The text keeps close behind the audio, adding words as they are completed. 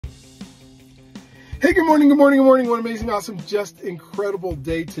Hey, good morning, good morning, good morning. What an amazing, awesome, just incredible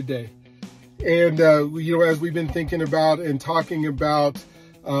day today. And, as we've been thinking about and talking about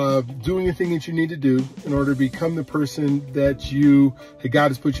doing the thing that you need to do in order to become the person that God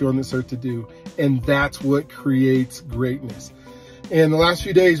has put you on this earth to do. And that's what creates greatness. And the last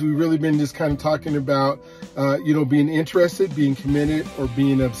few days, we've really been just kind of talking about, being interested, being committed, or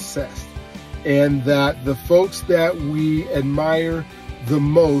being obsessed. And that the folks that we admire the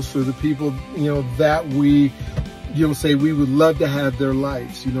most, or the people, that we, say we would love to have their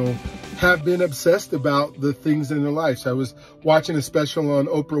lives, have been obsessed about the things in their lives. I was watching a special on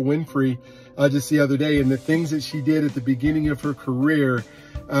Oprah Winfrey just the other day, and the things that she did at the beginning of her career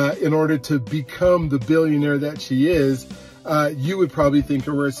in order to become the billionaire that she is, you would probably think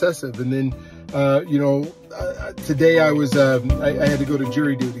her excessive. And then, today I was, I had to go to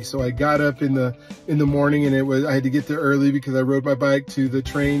jury duty. So I got up in the morning, and I had to get there early because I rode my bike to the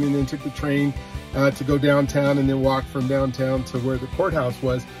train and then took the train to go downtown and then walk from downtown to where the courthouse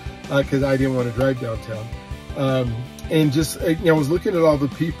was because I didn't want to drive downtown. And just, I was looking at all the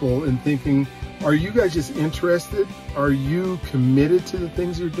people and thinking, are you guys just interested? Are you committed to the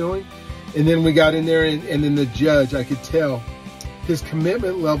things you're doing? And then we got in there, and then the judge, I could tell his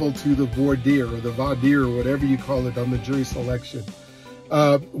commitment level to the voir dire or the voir or whatever you call it on the jury selection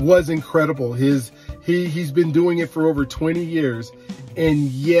was incredible. He's been doing it for over 20 years, and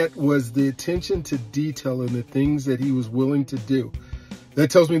yet was the attention to detail and the things that he was willing to do. That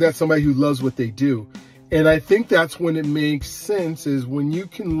tells me that's somebody who loves what they do. And I think that's when it makes sense, is when you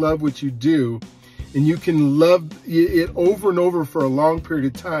can love what you do and you can love it over and over for a long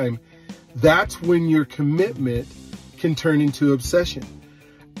period of time. That's when your commitment can turn into obsession.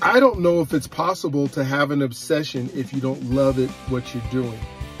 I don't know if it's possible to have an obsession if you don't love it, what you're doing.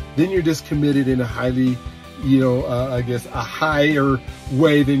 Then you're just committed in a highly, a higher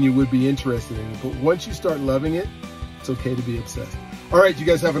way than you would be interested in it. But once you start loving it, it's okay to be obsessed. All right, you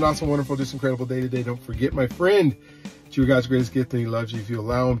guys have an awesome, wonderful, just incredible day today. Don't forget, my friend, it's your God's greatest gift, and he loves you if you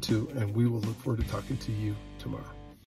allow him to. And we will look forward to talking to you tomorrow.